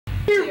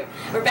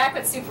We're back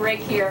with Super 8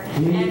 here,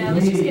 and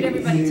let's just get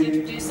everybody to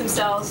introduce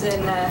themselves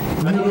and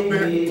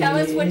tell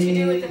us what you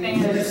do with the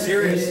band.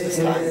 Serious this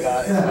time,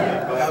 guys.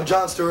 Yeah. I'm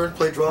Jon Stewart,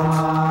 play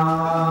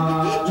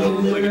drums. Joe,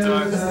 play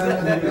guitar.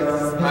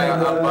 Hi,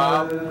 I'm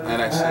Bob,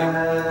 and I sing.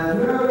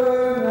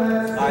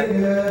 Hi.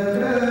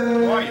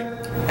 Who are you?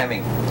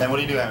 Hemming. And what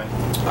do you do, Hemming?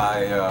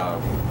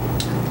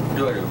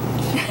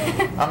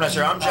 I'm not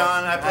sure. I'm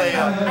John. I play.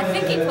 I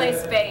think he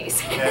plays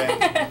bass.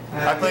 Okay.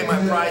 I play my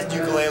prized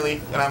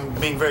ukulele, and I'm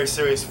being very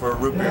serious for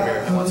Root Beer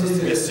here. He wants us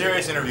to be a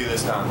serious interview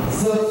this time.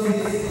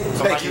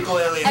 So my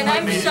ukulele is And my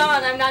I'm baby.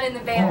 Sean. I'm not in the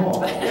band.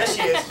 Yes,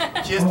 she is.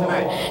 She is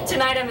tonight.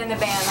 Tonight I'm in the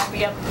band. I'll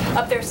be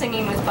up there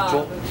singing with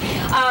Bob.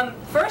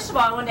 First of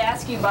all, I wanted to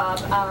ask you, Bob.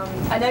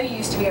 I know you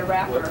used to be a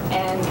rapper,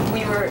 and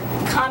we were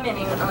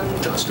commenting on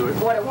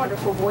what a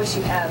wonderful voice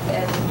you have.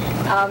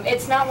 And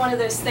it's not one of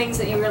those things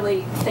that you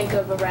really think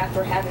of a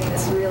rapper having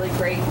this really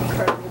great,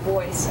 incredible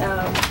voice.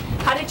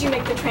 How did you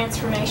make the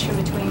transformation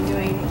between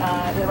doing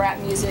the rap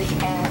music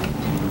and?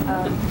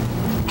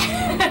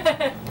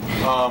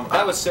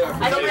 That was Sarah.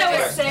 I think that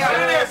was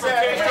Sarah.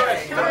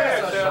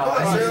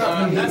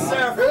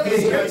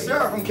 That's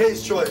Sarah from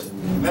K's Choice.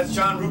 That's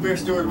John Root Beer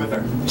Stewart with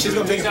her. She's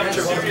gonna take a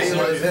picture of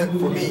me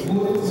for me.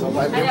 So I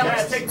might be I know,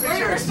 okay. Take we're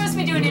pictures. supposed to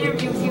be doing an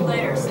interview with you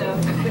later, so.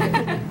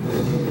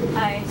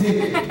 Hi.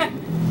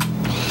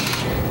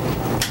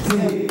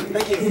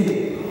 Thank you.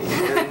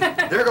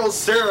 There goes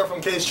Sarah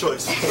from K's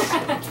Choice.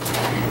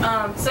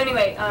 So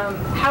anyway,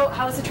 how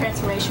has the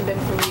transformation been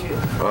for you?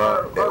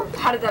 Or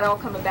how did that all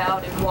come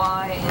about and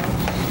why?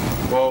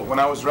 And Well, when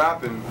I was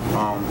rapping,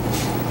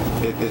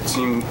 it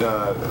seemed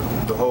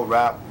the whole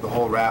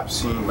rap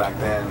scene back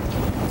then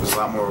was a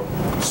lot more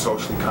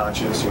socially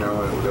conscious. You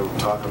know, they were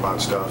talking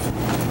about stuff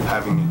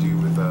having to do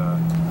with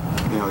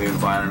you know, the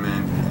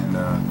environment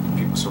and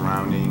people's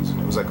surroundings, and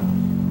it was like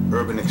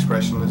urban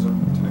expressionism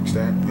to an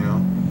extent. You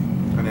know,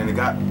 and then it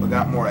got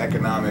more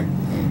economic,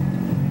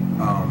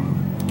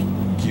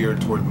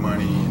 geared toward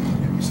money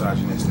and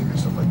misogynistic and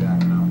stuff like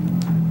that. You know,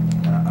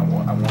 and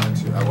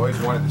I've always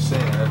wanted to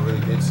sing, and I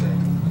really did sing.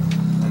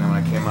 And then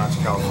when I came out to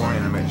California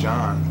and I met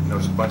John, there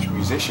was a bunch of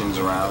musicians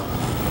around,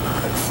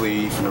 like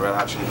Flea from the Red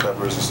Hot Chili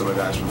Peppers and some of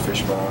the guys from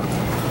Fishbone.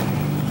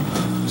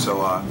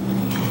 So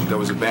there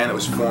was a band that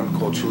was formed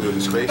called Chulio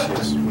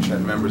Disgracious, which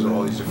had members of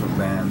all these different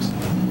bands.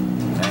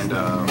 And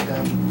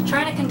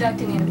trying to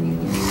conduct an interview.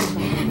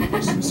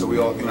 so we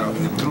all, you know,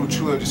 through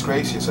Chulio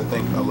Disgracious, I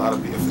think a lot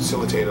of people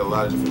facilitated a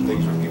lot of different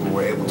things where people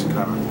were able to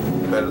kind of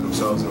better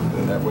themselves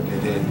at what they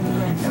did.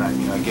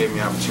 And it gave me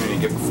an opportunity to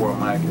get before a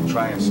mic and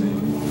try and sing.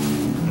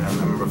 I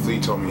remember Flea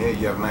told me, hey,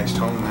 you have a nice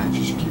tone, man,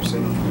 you should keep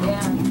singing.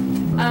 Yeah.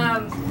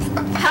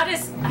 How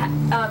does,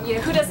 you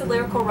know, who does the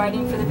lyrical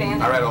writing for the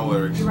band? I write all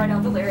lyrics. You write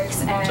all the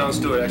lyrics. And Jon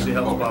Stewart actually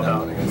helps Bob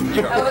out.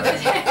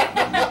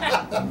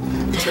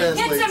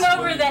 Hits him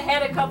over the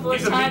head a couple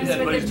of times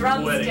with the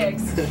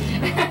drumsticks.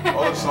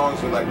 All the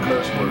songs were like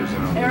curse words, you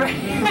know.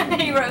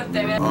 He wrote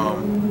them.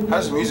 How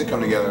does the music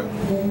come together?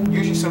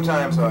 Usually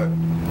sometimes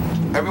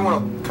everyone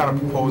will kind of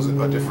propose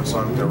a different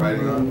song that they're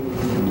writing on.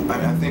 I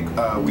mean, I think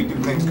we do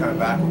things kind of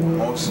backward.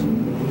 Most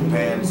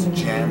bands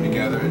jam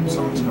together and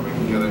songs coming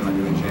together like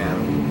in a jam.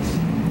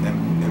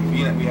 And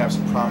being that we have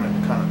some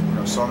prominent kind of, you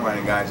know,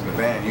 songwriting guys in the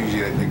band,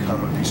 usually they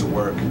come with a piece of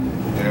work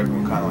that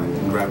everyone kind of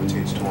like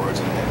gravitates towards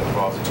and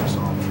evolves into a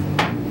song.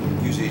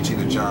 Usually it's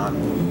either John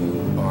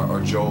or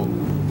Joel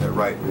that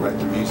write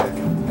the music,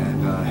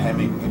 and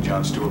Hemming and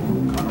Jon Stewart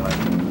will kind of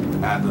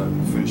like add the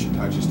finishing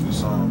touches to the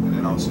song, and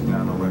then I'll sit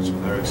down and I'll write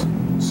some lyrics,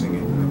 sing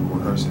it, and then we'll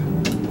rehearse it.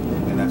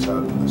 And that's how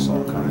the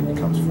song kind of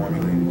becomes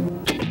formulated.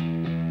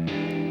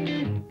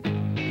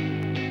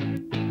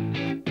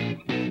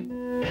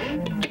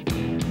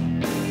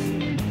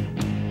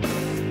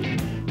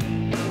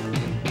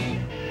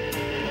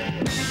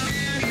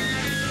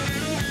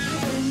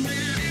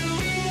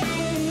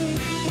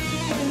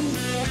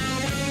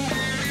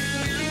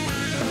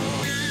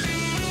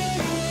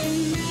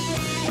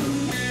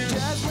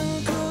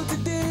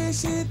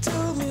 She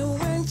told me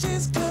when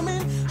she's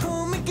coming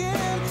home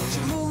again.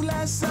 She moved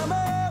last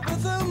summer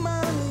with her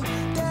mommy.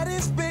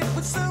 Daddy's big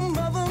with some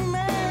other.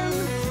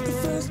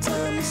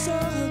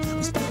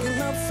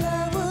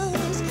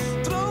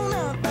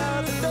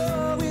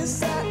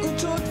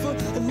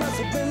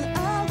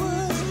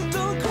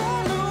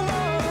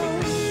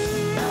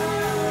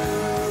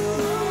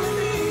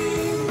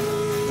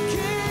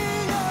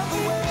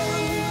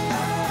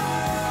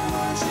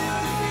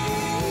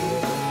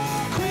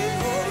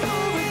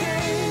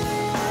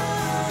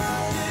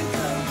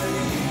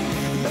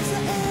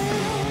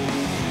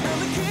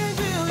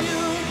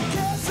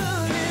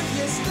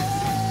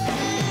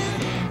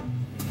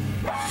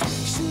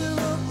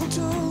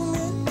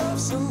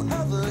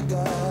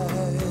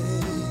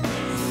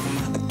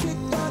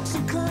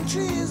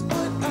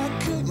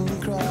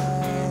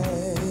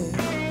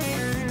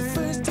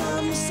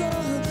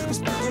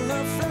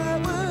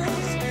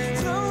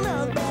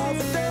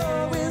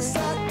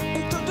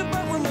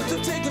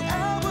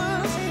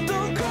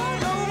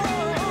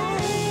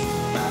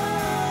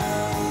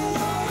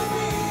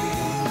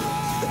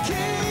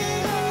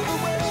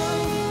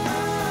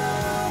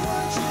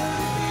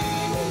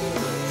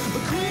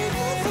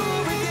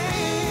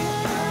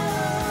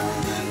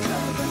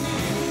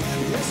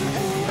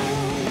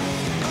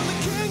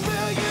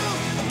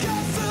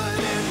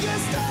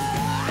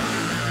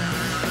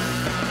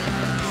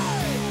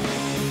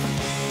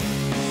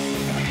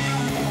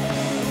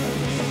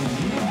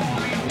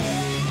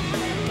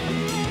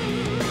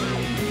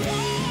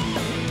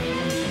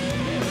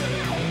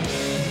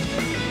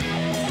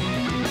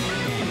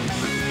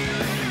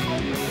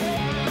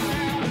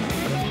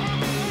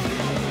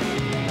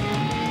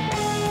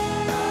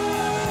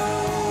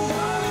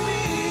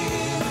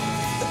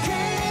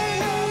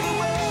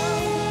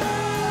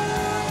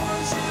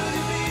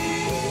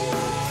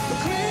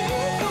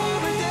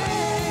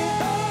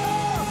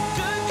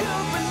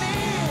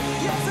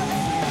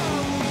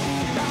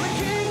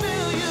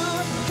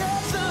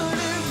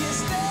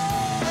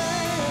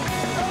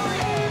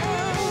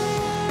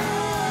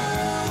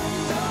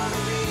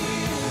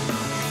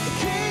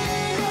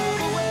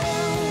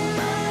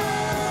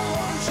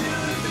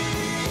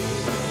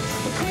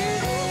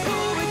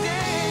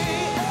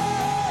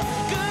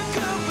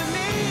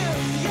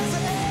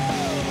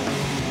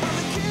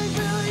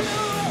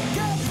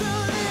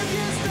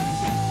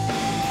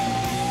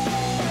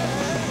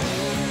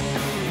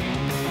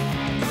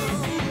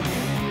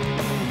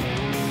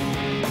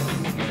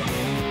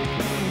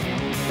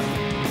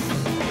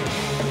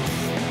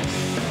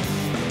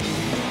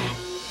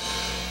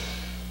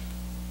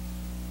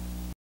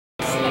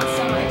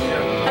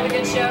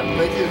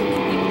 Thank you.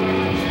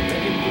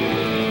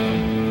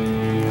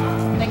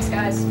 Thanks,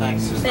 guys.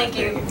 Thanks. Thank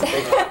you.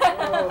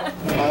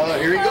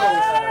 Here he goes.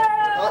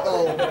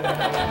 Uh-oh.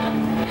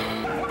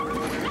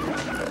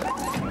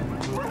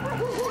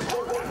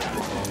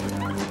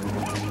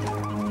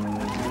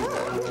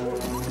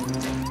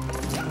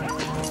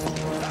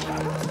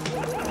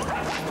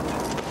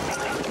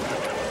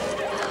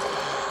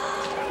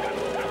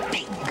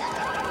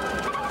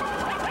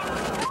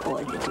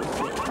 Poor little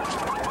thing.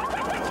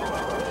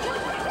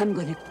 I'm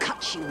gonna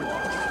cut you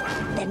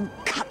off, then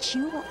cut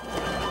you up.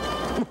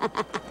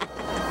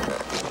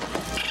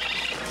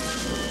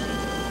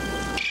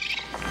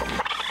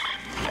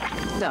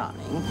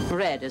 Darling,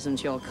 red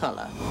isn't your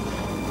color.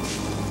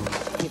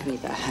 Give me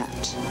the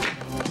hat.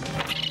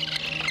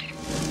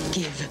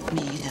 Give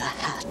me the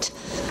hat,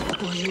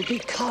 or you'll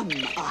become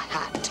a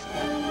hat.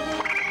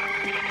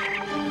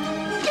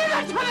 Give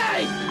it to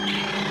me!